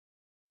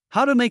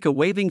How to make a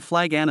waving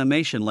flag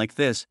animation like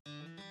this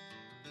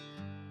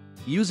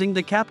using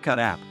the CapCut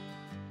app.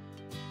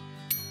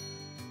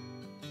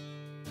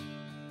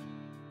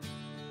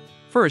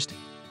 First,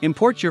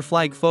 import your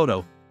flag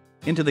photo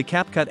into the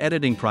CapCut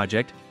editing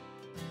project,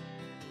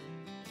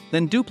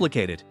 then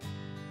duplicate it.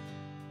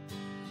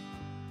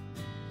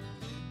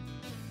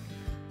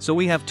 So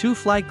we have two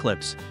flag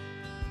clips.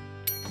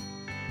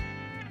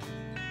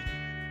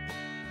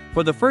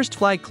 For the first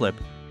flag clip,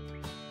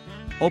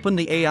 open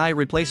the AI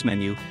Replace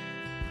menu,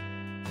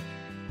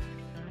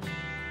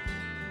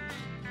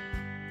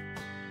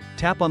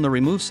 tap on the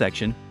Remove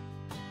section,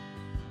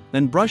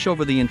 then brush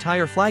over the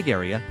entire flag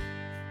area,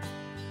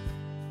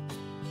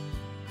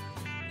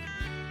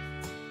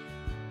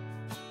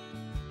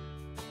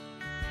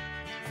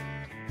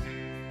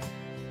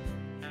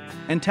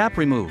 and tap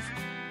Remove.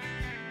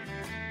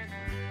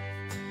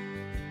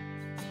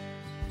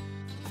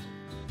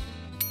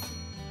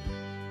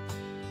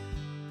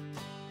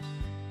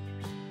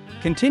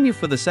 Continue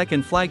for the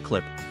second flag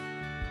clip.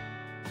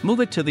 Move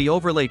it to the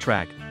overlay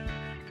track.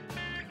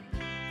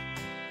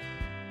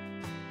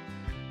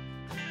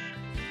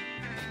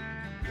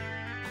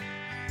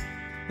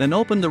 Then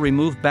open the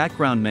Remove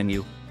Background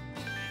menu.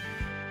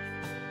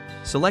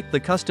 Select the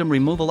Custom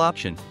Removal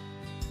option.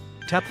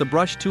 Tap the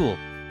Brush tool.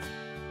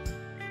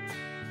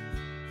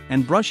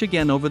 And brush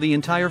again over the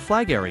entire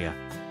flag area.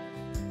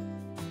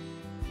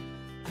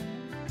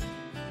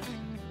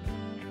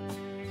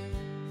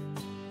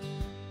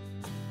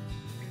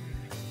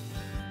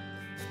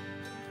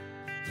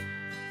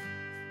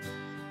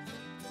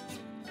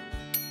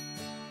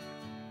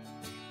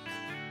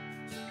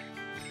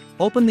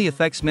 Open the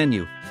Effects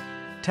menu.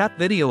 Tap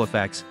Video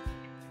Effects.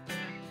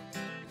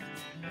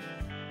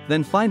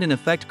 Then find an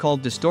effect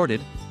called Distorted.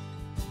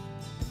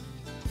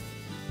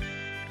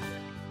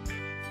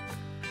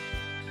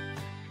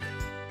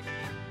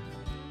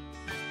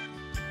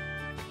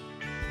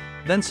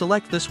 Then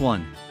select this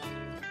one.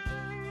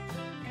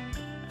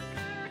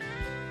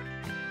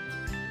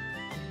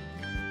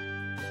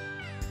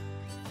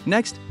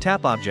 Next,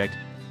 tap Object.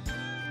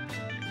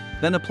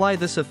 Then apply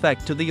this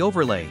effect to the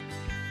overlay.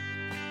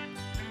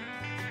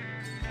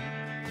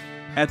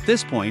 At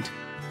this point,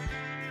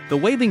 the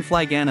waving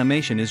flag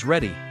animation is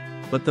ready,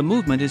 but the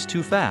movement is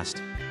too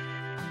fast.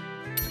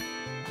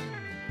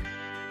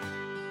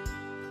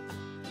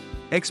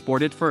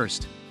 Export it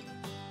first.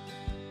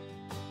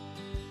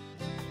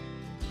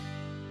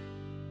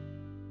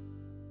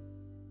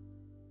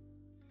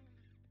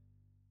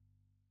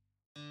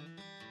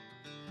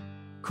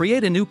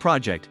 Create a new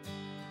project.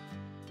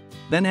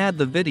 Then add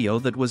the video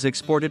that was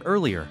exported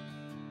earlier.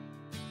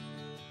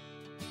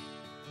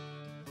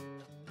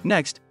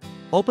 Next,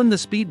 open the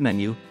Speed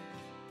menu.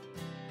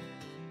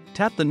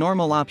 Tap the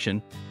Normal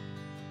option.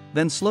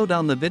 Then slow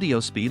down the video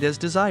speed as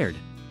desired.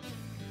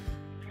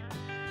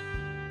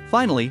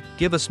 Finally,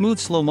 give a smooth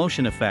slow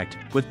motion effect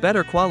with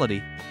better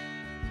quality.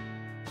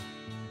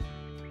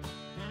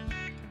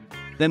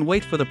 Then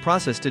wait for the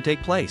process to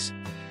take place.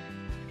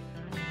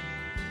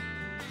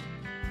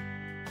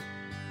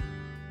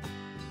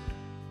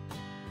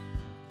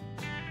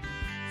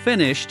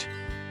 Finished.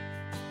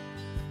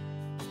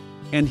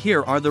 And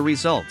here are the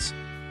results.